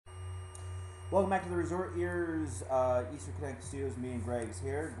Welcome back to the ResortEars Eastern Connect Studios. Me and Greg's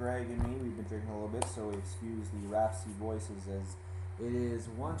here. Greg and me, we've been drinking a little bit, so we excuse the raspy voices as it is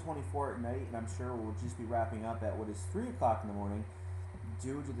 1:24 at night, and I'm sure we'll just be wrapping up at what is 3 o'clock in the morning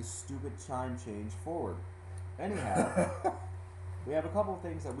due to the stupid chime change forward. Anyhow, we have a couple of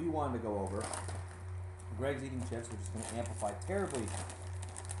things that we wanted to go over. Greg's eating chips, which is going to amplify terribly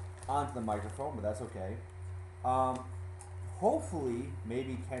onto the microphone, but that's okay. Hopefully,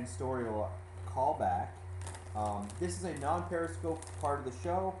 maybe Ken Storey will call back. This is a non-Periscope part of the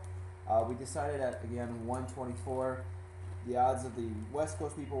show. We decided at, again, 1:24, the odds of the West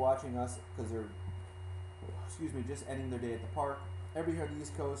Coast people watching us, because they're, just ending their day at the park. Everybody here on the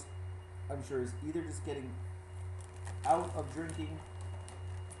East Coast, I'm sure, is either just getting out of drinking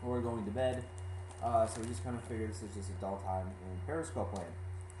or going to bed. So we just kind of figured this is just adult time in Periscope land.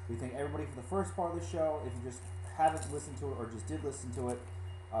 We thank everybody for the first part of the show. If you just haven't listened to it or just did listen to it,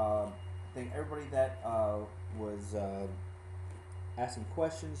 thank everybody that was asking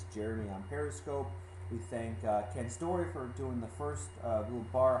questions. Jeremy on Periscope. We thank Ken Storey for doing the first little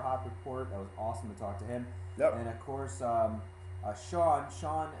bar hop report. That was awesome to talk to him. Yep. And of course, Sean.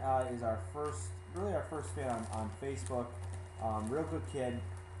 Sean is our first fan on Facebook. Real good kid.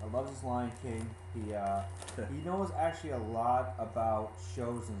 Loves his Lion King. He knows actually a lot about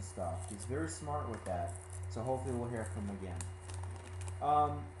shows and stuff. He's very smart with that. So hopefully we'll hear from him again.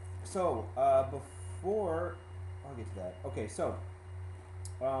 Before I'll get to that. Okay, so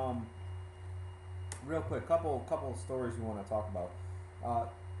real quick, couple of stories we want to talk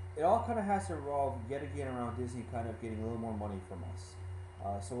about. It all kind of has to revolve yet again around Disney kind of getting a little more money from us.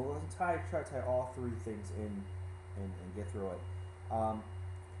 So we'll try to tie all three things in and get through it.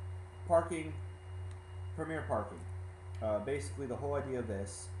 Parking, Premier Parking. Basically, the whole idea of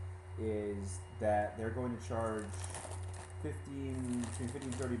this is that they're going to charge between 50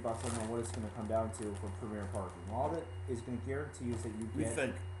 and 30 bucks. I don't know what it's going to come down to for Premier Parking. All that is going to guarantee is that you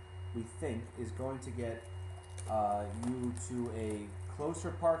get. We think is going to get you to a closer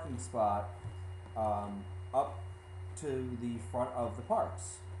parking spot up to the front of the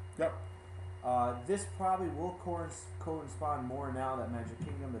parks. Yep. This probably will correspond more now that Magic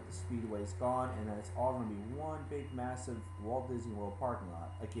Kingdom, that the Speedway's gone, and that it's all going to be one big, massive Walt Disney World parking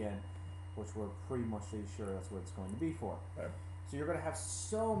lot again, which we're pretty much sure that's what it's going to be for. Okay. So you're going to have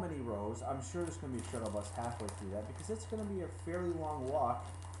so many rows. I'm sure there's going to be a shuttle bus halfway through that because it's going to be a fairly long walk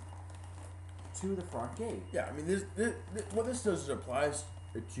to the front gate. Yeah, I mean, what this does is applies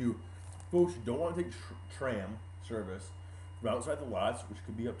to folks who don't want to take tram service from outside the lots, which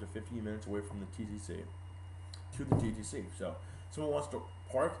could be up to 15 minutes away from the TTC, to the TTC. So, someone wants to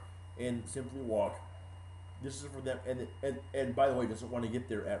park and simply walk. This is for them, and by the way, doesn't want to get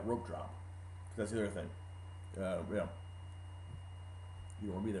there at rope drop. That's the other thing. Yeah, you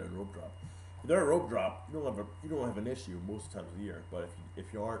don't want to be there at rope drop. If they're at rope drop, you don't have an issue most times of the year. But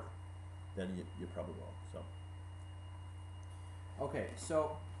if you aren't, then you probably won't. So. Okay,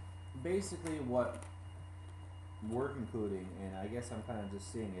 so basically what we're concluding, and I guess I'm kind of just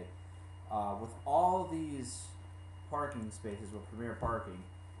seeing it, with all these parking spaces with Premier Parking,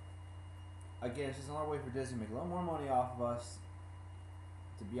 again, it's just another way for Disney to make a little more money off of us.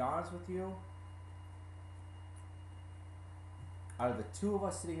 To be honest with you, out of the two of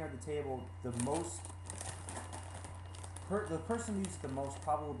us sitting here at the table, the person who uses the most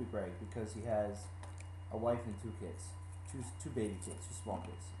probably will be Greg, because he has a wife and two kids, two baby kids, two small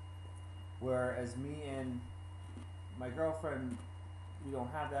kids. Whereas me and my girlfriend, we don't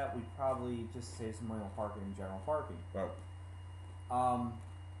have that. We probably just save some money on parking and general parking. Right.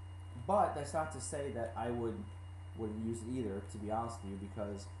 But that's not to say that I wouldn't use it either, to be honest with you,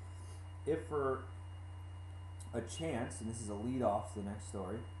 because if for a chance, and this is a lead off to the next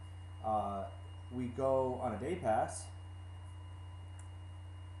story, we go on a day pass,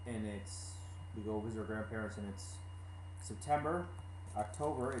 and we go visit our grandparents, and it's September,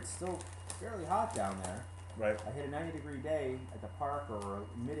 October. It's still fairly hot down there. Right. I hit a 90-degree day at the park or a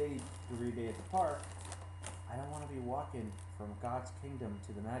mid-80-degree day at the park. I don't want to be walking from God's kingdom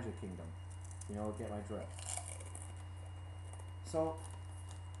to the Magic Kingdom. Get my drift. So,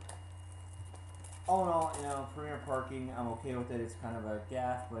 all in all, Premier Parking, I'm okay with it. It's kind of a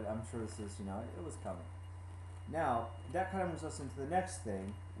gaffe, but I'm sure this is, it was coming. Now, that kind of moves us into the next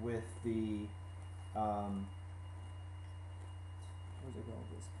thing with the, where's it going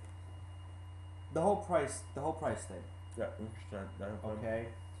with this? The whole price thing. Yeah, interesting. Okay.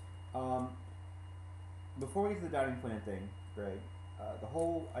 Before we get to the dining plan thing, Greg, the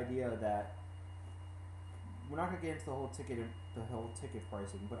whole idea that we're not going to get into the whole ticket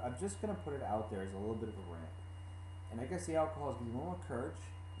pricing, but I'm just going to put it out there as a little bit of a rant. And I guess the alcohol is going to be a little encouraged.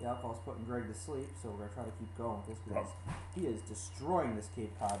 The alcohol's putting Greg to sleep, so we're gonna try to keep going with this because he is destroying this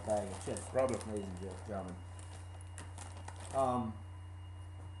Cape Cod bag of chips, Probably. ladies and gentlemen.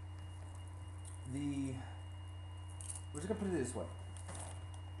 We're just gonna put it this way.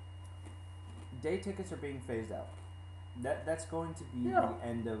 Day tickets are being phased out. That's going to be the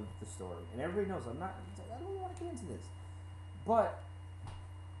end of the story, and everybody knows I don't want to get into this, but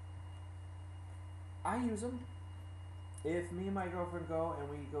I use them. If me and my girlfriend go and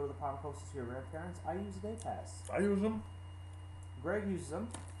we go to the Palm Coast to see her grandparents, I use a day pass. I use them. Greg uses them.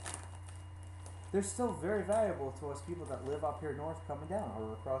 They're still very valuable to us people that live up here north coming down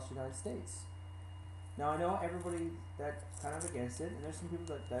or across the United States. Now I know everybody that's kind of against it, and there's some people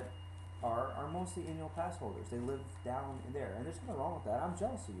that are mostly annual pass holders. They live down in there, and there's nothing wrong with that. I'm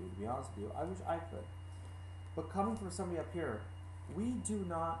jealous of you, to be honest with you. I wish I could. But coming from somebody up here, we do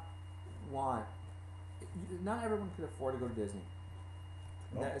not want. Not everyone could afford to go to Disney.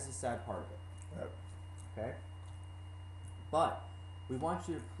 No. That is the sad part of it. Yep. Okay? But we want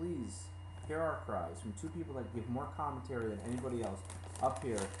you to please hear our cries from two people that give more commentary than anybody else up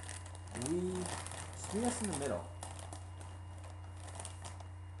here. Just meet us in the middle.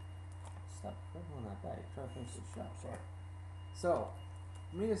 Stop on that bag. Try to finish the show. Sorry. So,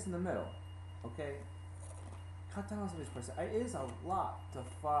 meet us in the middle. Okay? Cut down on some of these prices. It is a lot to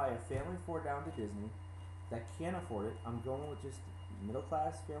fly a family of 4 down to Disney that can't afford it. I'm going with just middle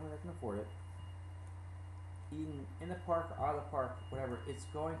class family that can afford it. Eating in the park or out of the park, whatever, it's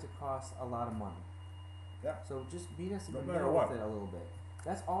going to cost a lot of money. Yeah. So just meet us in No the matter middle what. with it a little bit.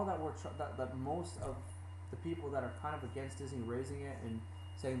 That's all that that most of the people that are kind of against Disney raising it and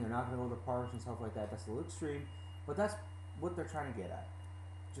saying they're not going to go to the parks and stuff like that. That's a little extreme, but that's what they're trying to get at.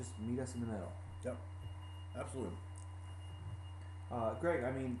 Just meet us in the middle. Yep. Absolutely. Greg,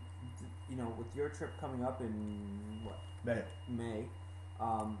 I mean, with your trip coming up in what? May.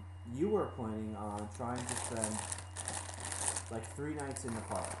 You were planning on trying to spend like 3 nights in the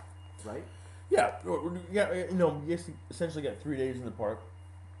park, right? Yeah. You essentially got 3 days in the park,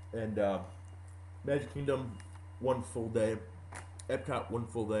 and Magic Kingdom 1 full day, Epcot 1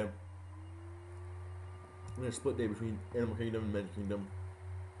 full day, and a split day between Animal Kingdom and Magic Kingdom,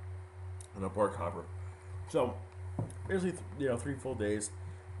 and a park hopper. So basically, 3 full days.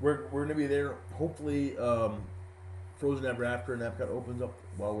 We're gonna be there. Hopefully, Frozen Ever After and Epcot opens up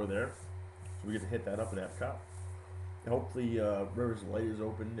while we're there, so we get to hit that up in Epcot. And hopefully, Rivers of Light is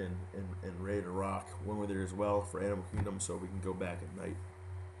open and ready to rock when we're there as well for Animal Kingdom, so we can go back at night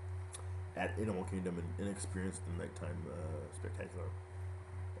at Animal Kingdom and experience the nighttime spectacular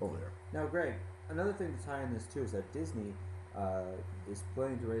over there. Now, Greg, another thing to tie in this too is that Disney is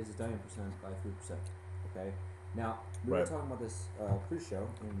planning to raise its dining percentage by 3%. Okay. Now we were talking about this pre-show,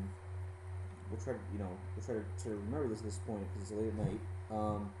 and we'll try to remember this at this point because it's late at night.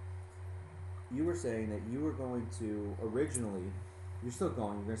 You were saying that you were going to originally, you're still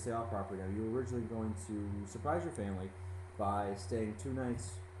going, you're going to stay off property now. You were originally going to surprise your family by staying 2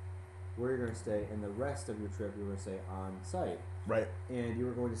 nights where you're going to stay, and the rest of your trip you were going to stay on site. Right. And you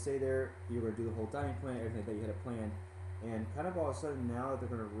were going to stay there, you were going to do the whole dining plan, everything that you had it planned, and kind of all of a sudden now that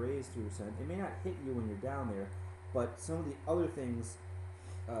they're going to raise 3%, it may not hit you when you're down there, but some of the other things,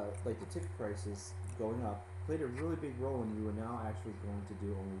 like the ticket prices going up, played a really big role, and you are now actually going to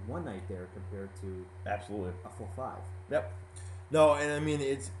do only 1 night there compared to Absolutely a full 5. Yep. No, and I mean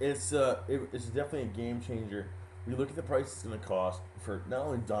it's definitely a game changer. We look at the price it's going to cost for not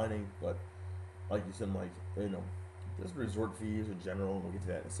only dining, but like you said, Mike, just resort fees in general. And we'll get to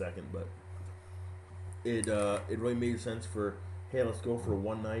that in a second, but it really made sense for, hey, let's go for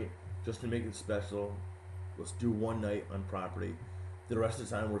 1 night just to make it special. Let's do 1 night on property. The rest of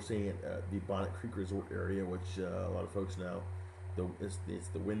the time we're staying at the Bonnet Creek Resort area, which a lot of folks know. It's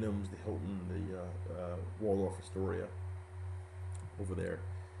the Wyndhams, the Hilton, the Waldorf Astoria over there,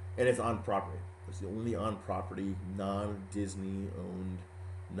 and it's on property. It's the only on property, non-Disney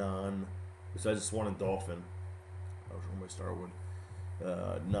owned, besides Swan and Dolphin. I was on my Starwood,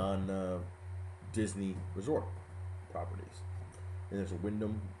 non-Disney resort properties. And there's a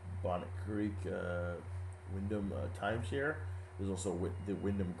Wyndham, Bonnet Creek, Wyndham timeshare. There's also the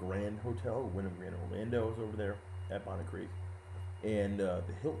Wyndham Grand Hotel, Wyndham Grand Orlando is over there at Bonnet Creek, and the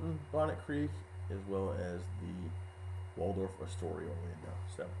Hilton Bonnet Creek, as well as the Waldorf Astoria Orlando.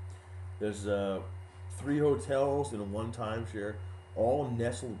 So there's 3 hotels and 1 timeshare, all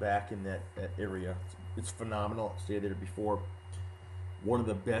nestled back in that area. It's phenomenal. I stayed there before. One of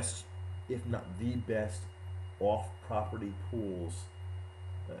the best, if not the best, off-property pools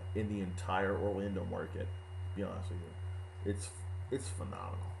in the entire Orlando market. To be honest with you. It's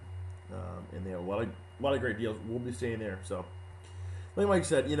phenomenal, and they have a lot of great deals. We'll be staying there. So like Mike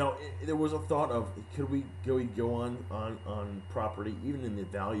said, there was a thought of could we go on property even in the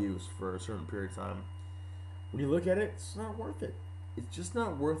values for a certain period of time. When you look at it, it's not worth it. It's just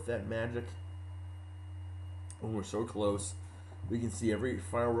not worth that magic. When we're so close, we can see every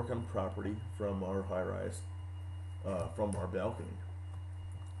firework on property from our high rise, from our balcony,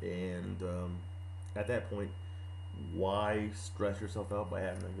 and at that point, why stress yourself out by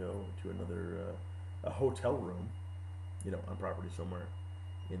having to go to another a hotel room, on property somewhere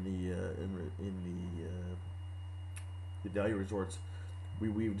in the value resorts.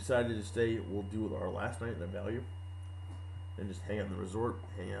 We've decided to stay. We'll do our last night in the value, and just hang out in the resort,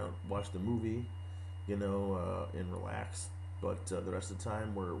 hang out, watch the movie, and relax. But the rest of the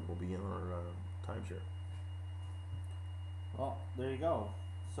time, we'll be in our timeshare. Well, there you go.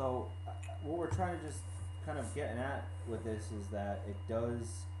 So, what we're trying to just kind of getting at with this is that it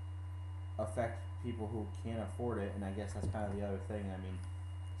does affect people who can't afford it, and I guess that's kind of the other thing. I mean,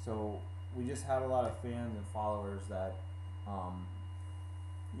 so we just have a lot of fans and followers that,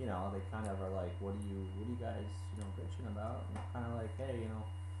 they kind of are like, what are you guys, bitching about? And kind of like, hey,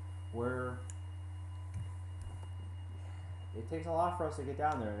 it takes a lot for us to get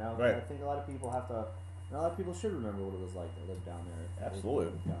down there. Right. I think a lot of people should remember what it was like to live down there.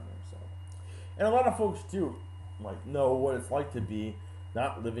 Absolutely. Down there, so. And a lot of folks too, know what it's like to be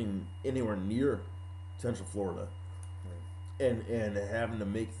not living anywhere near Central Florida, right, and having to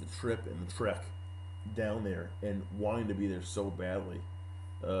make the trip and the trek down there and wanting to be there so badly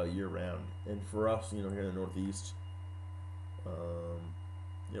year round. And for us, here in the Northeast,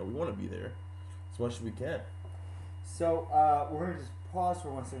 we want to be there as much as we can. So we're going to just pause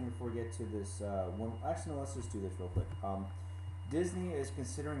for 1 second before we get to this one. Actually, no, let's just do this real quick. Disney is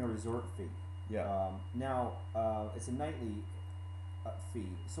considering a resort fee. Yeah. Now, it's a nightly fee.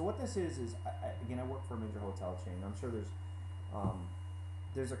 So what this is I work for a major hotel chain. I'm sure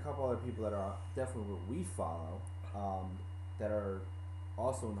there's a couple other people that are definitely what we follow that are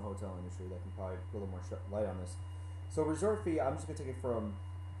also in the hotel industry that can probably put a little more light on this. So resort fee, I'm just going to take it from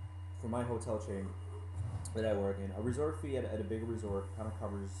my hotel chain that I work in. A resort fee at a bigger resort kind of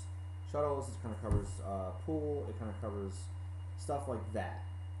covers shuttles, it kind of covers pool, it kind of covers stuff like that.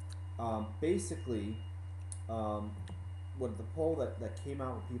 Basically, what the poll that came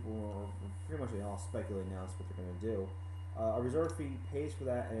out with people, or pretty much they all speculating now is what they're going to do. A resort fee pays for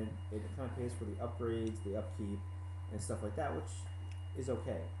that, and it kind of pays for the upgrades, the upkeep, and stuff like that, which is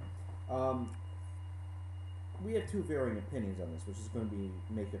okay. We have two varying opinions on this, which is going to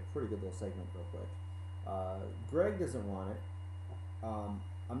make a pretty good little segment real quick. Greg doesn't want it.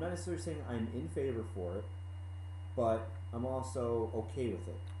 I'm not necessarily saying I'm in favor for it, but I'm also okay with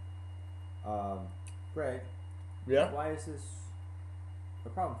it. Greg, yeah, why is this a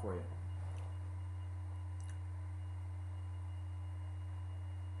problem for you?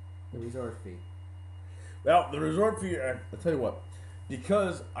 The resort fee. Well, the resort fee, I'll tell you what,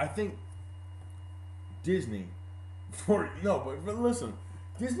 because I think Disney, but listen,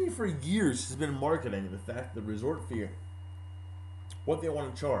 Disney for years has been marketing the fact that the resort fee, what they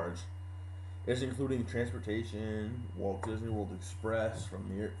want to charge, is including transportation, Walt Disney World Express from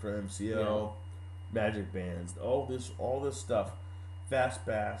MCO, Magic Bands, all this stuff, Fast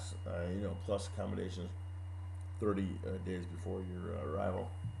Pass, plus accommodations, 30 days before your arrival,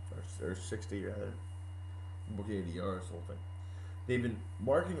 or 60 rather, book ADRs, the whole thing. They've been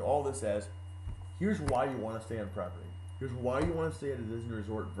marketing all this as, here's why you want to stay on property. Here's why you want to stay at a Disney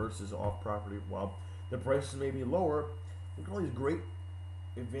resort versus off property. While the prices may be lower, look at all these great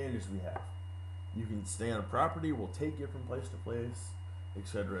advantages we have. You can stay on property, we'll take you from place to place,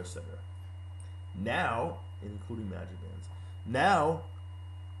 etc., etc. Now, including Magic Bands, now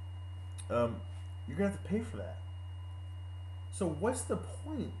you're gonna have to pay for that. So what's the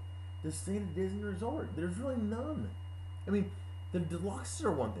point to stay at a Disney resort? There's really none. I mean, the deluxes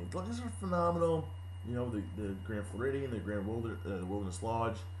are one thing. Deluxes are phenomenal. The Grand Floridian, the Grand Wilderness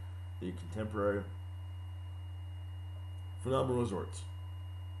Lodge, the Contemporary. Phenomenal resorts.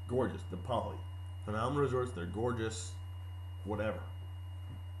 Gorgeous. The Poly. Phenomenal resorts. They're gorgeous. Whatever.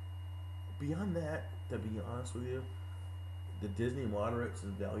 Beyond that, to be honest with you, the Disney moderates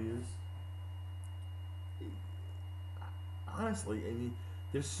and values, honestly, I mean,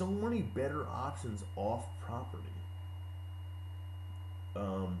 there's so many better options off property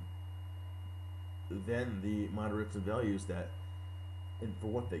than the moderates and values that, and for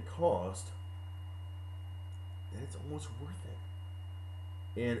what they cost, that it's almost worth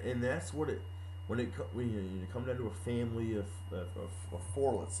it. And that's what it, when you come down to a family of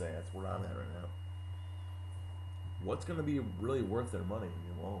four, let's say, that's where I'm at right now. What's going to be really worth their money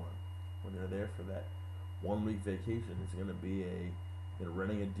in the long run when they're there for that 1 week vacation? It's going to be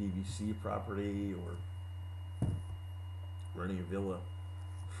renting a DVC property or renting a villa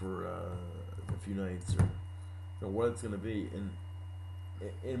for a few nights, or what it's going to be. And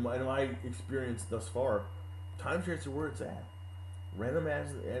in my experience thus far, timeshares are where it's at. Rent them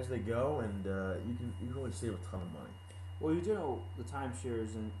as they go, and you can really save a ton of money. Well, you do know the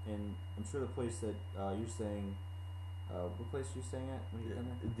timeshares, and I'm sure the place that you're staying. What place are you staying at when you get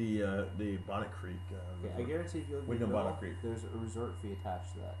there? The Bonnet Creek. Okay, I guarantee if you live in Wyndham Bonnet Creek, there's a resort fee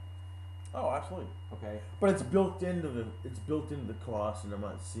attached to that. Oh, absolutely. Okay. But it's built into the cost, and I'm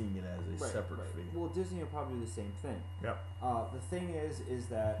not seeing it as a separate fee. Well, Disney will probably do the same thing. Yep. The thing is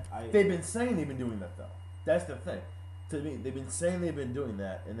that they've been saying they've been doing that though. That's the thing. To me, they've been saying they've been doing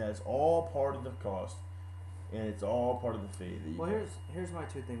that, and that's all part of the cost, and it's all part of the fee. That you here's my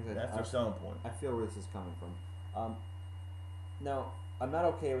two things. That's their selling point. I feel where this is coming from. Now, I'm not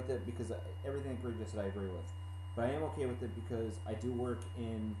okay with it because everything Greg just said I agree with, but I am okay with it because I do work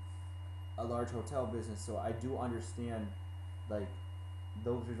in a large hotel business, so I do understand like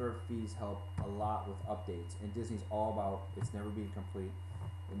those reserve fees help a lot with updates, and Disney's all about it's never being complete.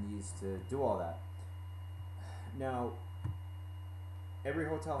 It needs to do all that. Now, every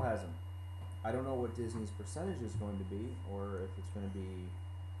hotel has them. I don't know what Disney's percentage is going to be, or if it's going to be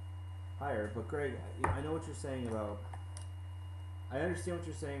higher. But Greg, I know what you're saying about. I understand what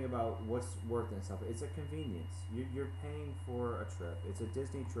you're saying about what's worth it and stuff. It's a convenience. You're paying for a trip. It's a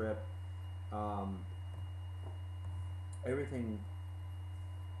Disney trip. Everything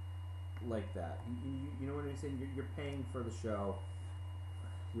like that. You know what I'm saying? You're paying for the show.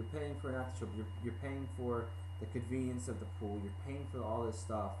 You're paying for not the show. You're paying for the convenience of the pool. You're paying for all this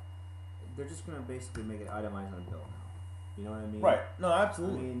stuff. They're just going to basically make it itemized on a bill now. You know what I mean? Right. No,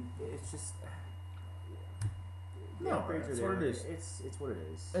 absolutely. I mean, it's just. No, that's what it is. It's what it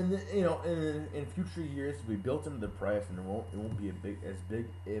is. And in future years, it'll be built into the price, and it won't be as big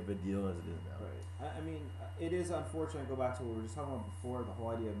of a deal as it is now. Right. I mean, it is unfortunate. Go back to what we were just talking about before. The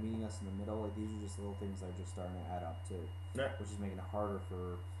whole idea of meeting us in the middle. Like these are just little things that are just starting to add up too. Yeah. Which is making it harder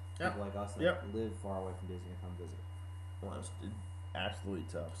for people like us that live far away from Disney to come visit. Well, it's absolutely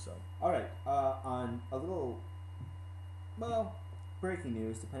tough. So. All right. On a little, breaking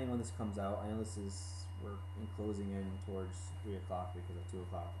news. Depending on when this comes out, I know we're closing in towards 3 o'clock because at 2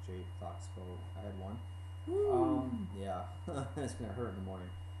 o'clock, which 8 o'clock go ahead one. Yeah, it's gonna hurt in the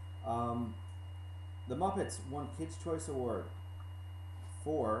morning. The Muppets won Kids' Choice Award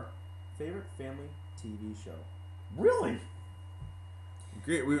for favorite family TV show. Really?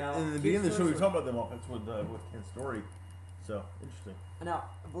 Great. Now, in the beginning of the show, we were talking about the Muppets with Ken Storey. So interesting. Now,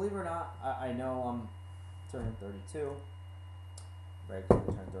 believe it or not, I know I'm turning 32. Greg's gonna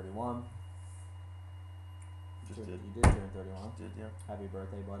turn 31. You did turn 31. Did, yeah. Happy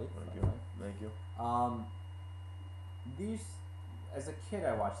birthday, buddy. Thank you. These, as a kid,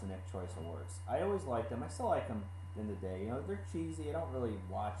 I watched the Nick Choice Awards. I always liked them. I still like them in the day. You know, they're cheesy. I don't really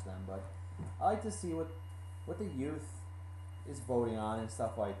watch them, but I like to see what the youth is voting on and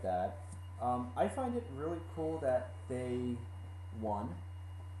stuff like that. I find it really cool that they won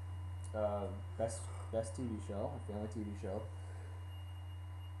best TV show, a family TV show.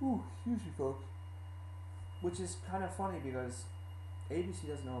 Ooh, excuse me, folks. Which is kind of funny because ABC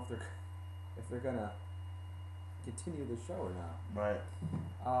doesn't know if they're gonna continue the show or not. Right.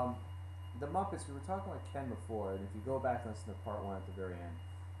 The Muppets. We were talking about Ken before, and if you go back and listen to part 1 at the very end,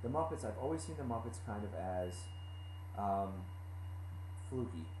 the Muppets. I've always seen the Muppets kind of as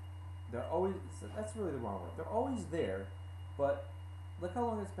fluky. They're always. That's really the wrong word. They're always there, but look how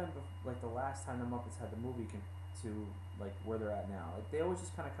long it's been. Like the last time the Muppets had the movie to like where they're at now. Like they always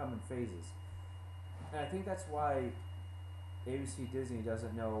just kind of come in phases. And I think that's why ABC Disney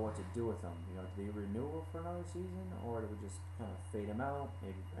doesn't know what to do with them. You know, do they renew them for another season, or do we just kind of fade them out,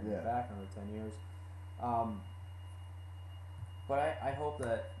 maybe bring them back another 10 years? But I hope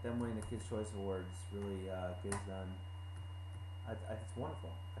that them winning the Kids' Choice Awards really gives them. It's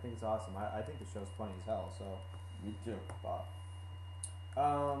wonderful. I think it's awesome. I think the show's funny as hell. So me too. But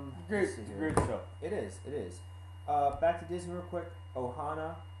great show. It is. Back to Disney real quick.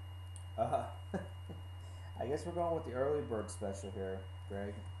 Ohana. I guess we're going with the early bird special here,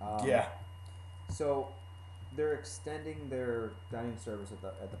 Greg. Yeah. So they're extending their dining service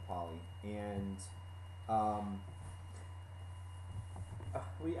at the Poly, and I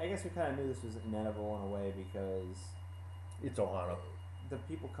guess we kind of knew this was inevitable in a way because it's Ohana. The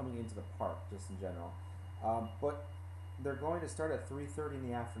people coming into the park, just in general, but they're going to start at 3:30 in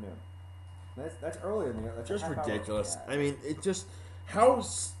the afternoon. That's earlier in the year. That's just ridiculous. I mean, it just how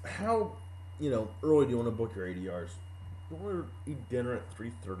early do you want to book your ADRs? You want to eat dinner at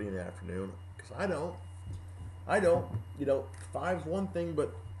 3:30 in the afternoon? Because I don't. I don't. 5's one thing,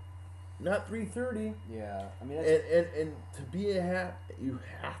 but not 3:30. Yeah, I mean, that's, And to be you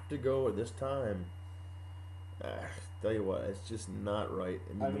have to go at this time. Tell you what, it's just not right.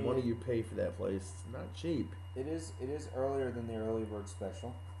 I mean, the money you pay for that place is not cheap. It is earlier than the early bird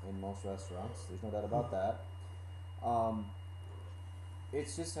special in most restaurants. There's no doubt about that.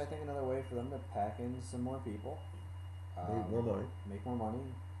 It's just, I think, another way for them to pack in some more people. Make more money. Make more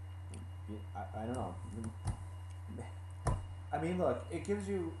money. I don't know. I mean, look, it gives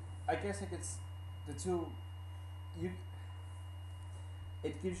you. I guess it's the two.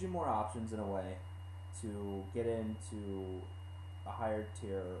 It gives you more options in a way to get into a higher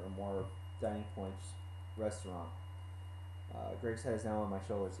tier or more dining points restaurant. Greg's head is now on my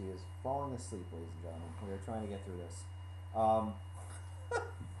shoulders. He is falling asleep, ladies and gentlemen. We are trying to get through this.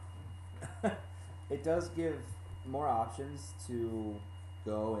 It does give more options to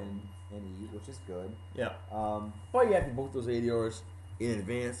go and eat, which is good. Yeah. But you have to book those 80 hours in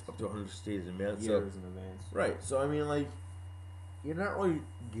advance, up to 100 days in advance. Years in advance. Right. So, I mean, like, you're not really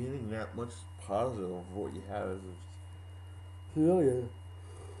gaining that much positive of what you have as a failure.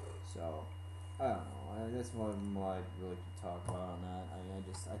 So, I don't know. That's what I really could talk about on that.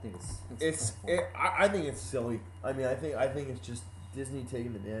 I think I think it's silly. I mean, I think it's just Disney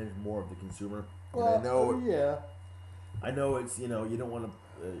taking advantage more of the consumer. Well, and I know, yeah. I know it's you don't want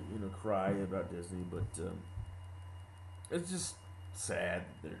to cry about Disney, but it's just sad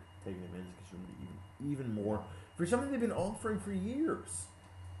that they're taking advantage of the consumer even more for something they've been offering for years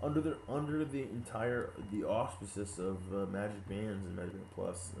under the auspices of Magic Bands and Magic Band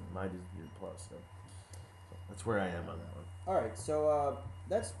Plus and My Disney Plus. So that's where I am on that one. All right, so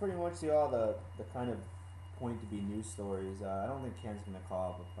that's pretty much all the kind of point to be news stories. I don't think Ken's gonna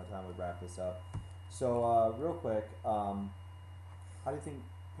call by the time we wrap this up. So real quick, how do you think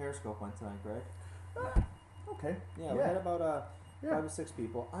Periscope went tonight, Greg? Okay. Yeah, we had about 5 or 6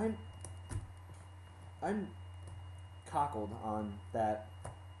 people. I'm cockled on that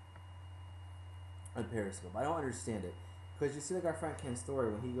on Periscope. I don't understand it. Because you see, like, our friend Ken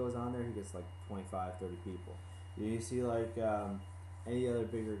Storey, when he goes on there, he gets like 25, 30 people. You see, like, any other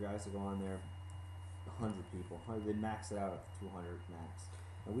bigger guys that go on there, 100 people. They max it out at 200 max.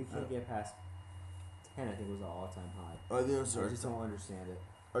 And we can't get past 10, I think, was our all-time high. I just don't understand it.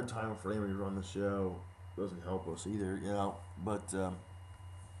 Our time frame when you run the show doesn't help us either, But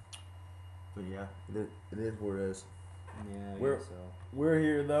yeah, it is what it is. Yeah, I guess so. We're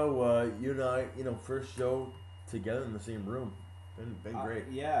here though. You and I, first show together in the same room. Been great.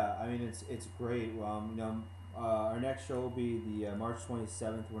 Yeah, I mean it's great. Our next show will be the March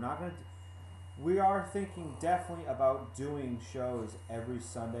 27th. We are thinking definitely about doing shows every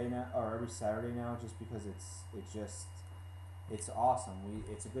Sunday now or every Saturday now, just because it's awesome.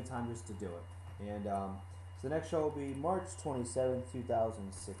 It's a good time just to do it. And so the next show will be March 27th,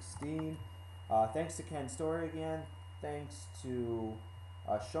 2016. Thanks to Ken Storey again. Thanks to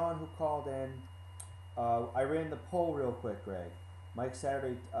Sean who called in. I ran the poll real quick, Greg. Mike's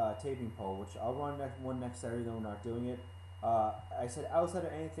Saturday taping poll, which I'll run next Saturday, though we're not doing it. I said, outside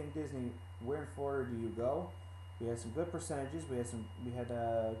of anything Disney, where in Florida do you go? We had some good percentages. We had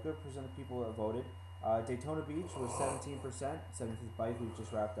a good percent of people that voted. Daytona Beach was 17%. 17th bite we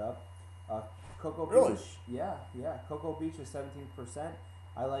just wrapped up. Cocoa Beach, yeah. Cocoa Beach was 17%.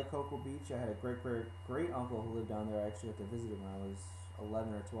 I like Cocoa Beach. I had a great uncle who lived down there. I actually got to visit him when I was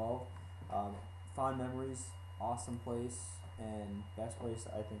 11 or 12. Fond memories, awesome place, and best place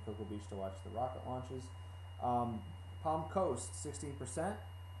I think Cocoa Beach to watch the rocket launches. Palm Coast, 16%.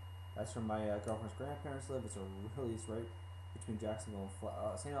 That's where my girlfriend's grandparents live. It's right between Jacksonville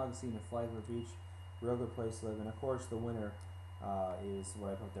and St. Augustine and Flagler Beach. Real good place to live. And of course, the winner is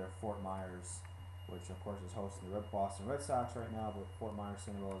what I put there, Fort Myers, which of course is hosting the Boston Red Sox right now. But Fort Myers,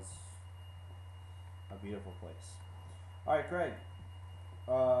 Sanibel is a beautiful place. All right, Greg.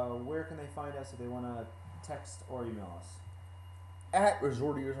 Where can they find us if they want to text or email us? At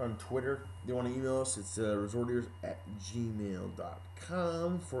ResortEars on Twitter. They want to email us. It's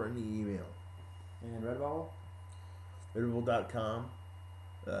resortears@gmail.com for any email. And Redbubble? Redbubble.com.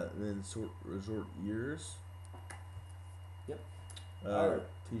 Then ResortEars. Yep. All right.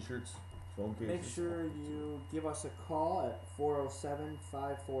 T-shirts, phone cases. Make sure you give us a call at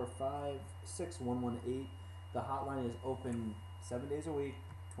 407-545-6118. The hotline is open 7 days a week,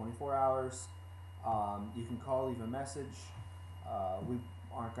 24 hours. You can call, leave a message. We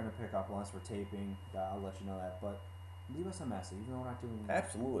aren't going to pick up unless we're taping. I'll let you know that. But leave us a message. Even though we're not doing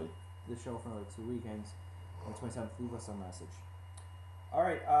the show for like 2 weekends, on the 27th, leave us a message. All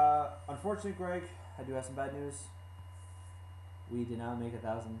right. Unfortunately, Greg, I do have some bad news. We did not make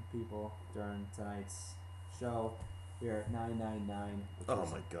 1,000 people during tonight's show. We are at 999. Oh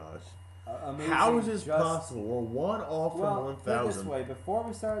my gosh. Amazing. How is this possible? We're one off from Well, 1,000. put it this way. Before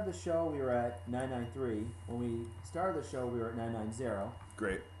we started the show, we were at 993. When we started the show, we were at 990.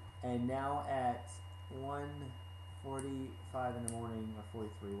 Great. And now at 1:45 in the morning, or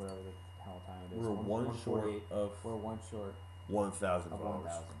 43, whatever the hell time it is. We're one short of... We're one short 1,000 of followers.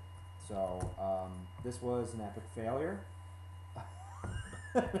 1,000. So, this was an epic failure.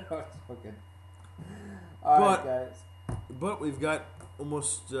 No, it's fucking... Alright, guys. But we've got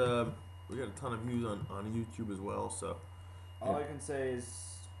almost... we got a ton of views on YouTube as well, so... All I can say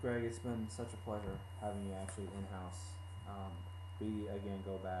is, Greg, it's been such a pleasure having you actually in-house. We, again,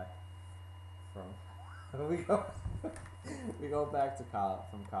 go back from... we go back to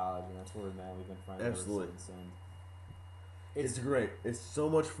from college, and that's where we met. We've been friends Absolutely. ever since. And It's great. It's so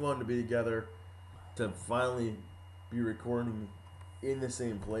much fun to be together, to finally be recording in the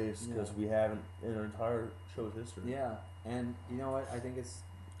same place, because we haven't in our entire show's history. Yeah, and you know what? I think it's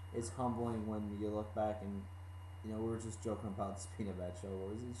humbling when you look back and, you know, we were just joking about this Peanut Bad show.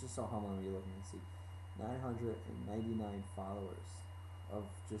 It's just so humbling when you look and see 999 followers of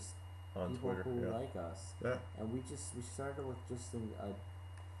just on people Twitter, who like us. Yeah. And we started with just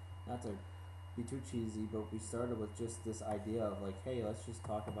not to be too cheesy, but we started with just this idea of like, hey, let's just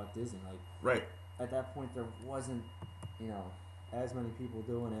talk about Disney. Like, right. At that point, there wasn't, you know, as many people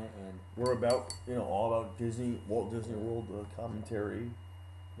doing it, and we're about, you know, all about Disney, Walt Disney World commentary.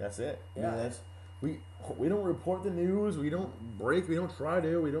 That's it. Yeah. I mean, we don't report the news. We don't break. We don't try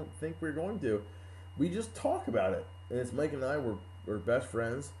to. We don't think we're going to. We just talk about it. And it's Mike and I. We're best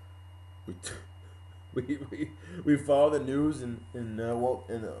friends. We follow the news in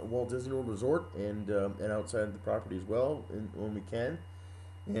Walt Disney World Resort and outside the property as well, when we can,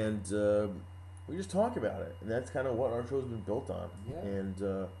 and we just talk about it, and that's kind of what our show's been built on. Yeah.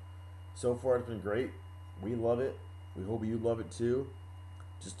 And so far it's been great. We love it. We hope you love it too.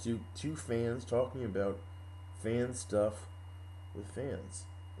 Just two fans talking about fan stuff with fans,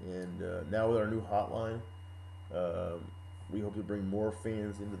 and now with our new hotline. We hope to bring more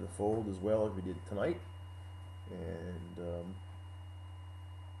fans into the fold as well as we did tonight. And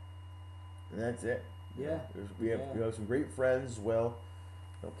that's it. Yeah. We have some great friends as well.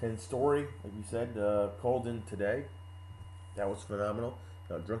 Ken Storey, like you said, called in today. That was phenomenal.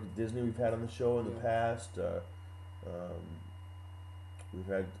 Drunk at Disney we've had on the show in the past. We've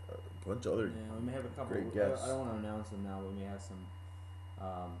had a bunch of other we may have a couple great guests. I don't want to announce them now, but we may have some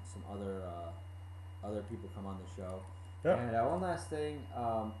other people come on the show. Yeah. And one last thing,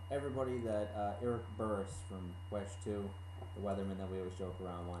 everybody that Eric Burris from West 2, the weatherman that we always joke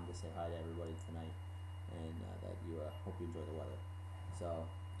around, wanted to say hi to everybody tonight, and that you hope you enjoy the weather. So,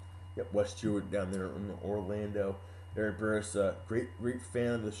 yep, West 2 down there in Orlando. Eric Burris, great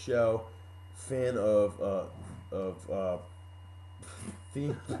fan of the show, fan of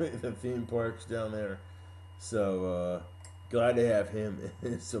the theme parks down there. So glad to have him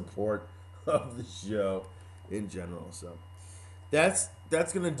in support of the show in general. So that's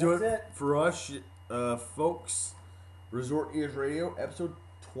gonna do it for us, folks. ResortEars Radio, episode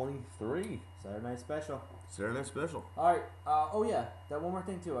 23. Saturday night special. All right. Oh yeah, that one more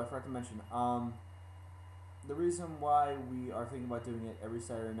thing too. I forgot to mention. The reason why we are thinking about doing it every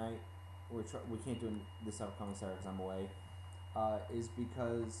Saturday night, we can't do it this upcoming Saturday because I'm away, is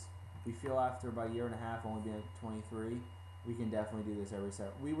because we feel after about a year and a half, only being at 23, we can definitely do this every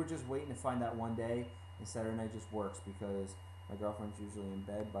Saturday. We were just waiting to find that one day, and Saturday night just works because my girlfriend's usually in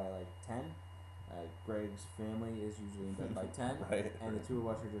bed by like 10. Greg's family is usually in bed by 10. Right. And the two of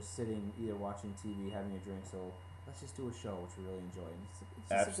us are just sitting, either watching TV, having a drink. So let's just do a show, which we really enjoy. And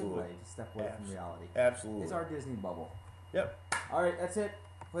it's just a good way to step away from reality. Absolutely. It's our Disney bubble. Yep. All right, that's it.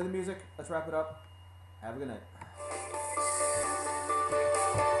 Play the music. Let's wrap it up. Have a good night.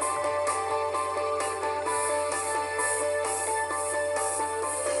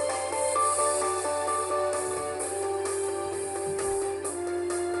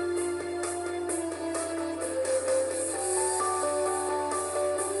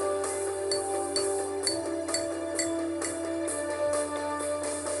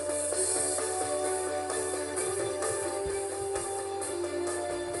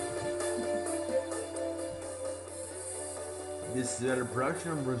 This is a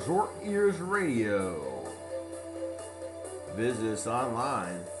production of ResortEars Radio. Visit us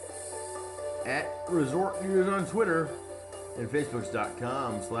online at ResortEars on Twitter and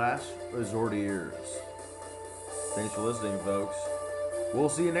Facebook.com/ResortEars. Thanks for listening, folks. We'll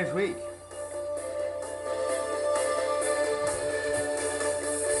see you next week.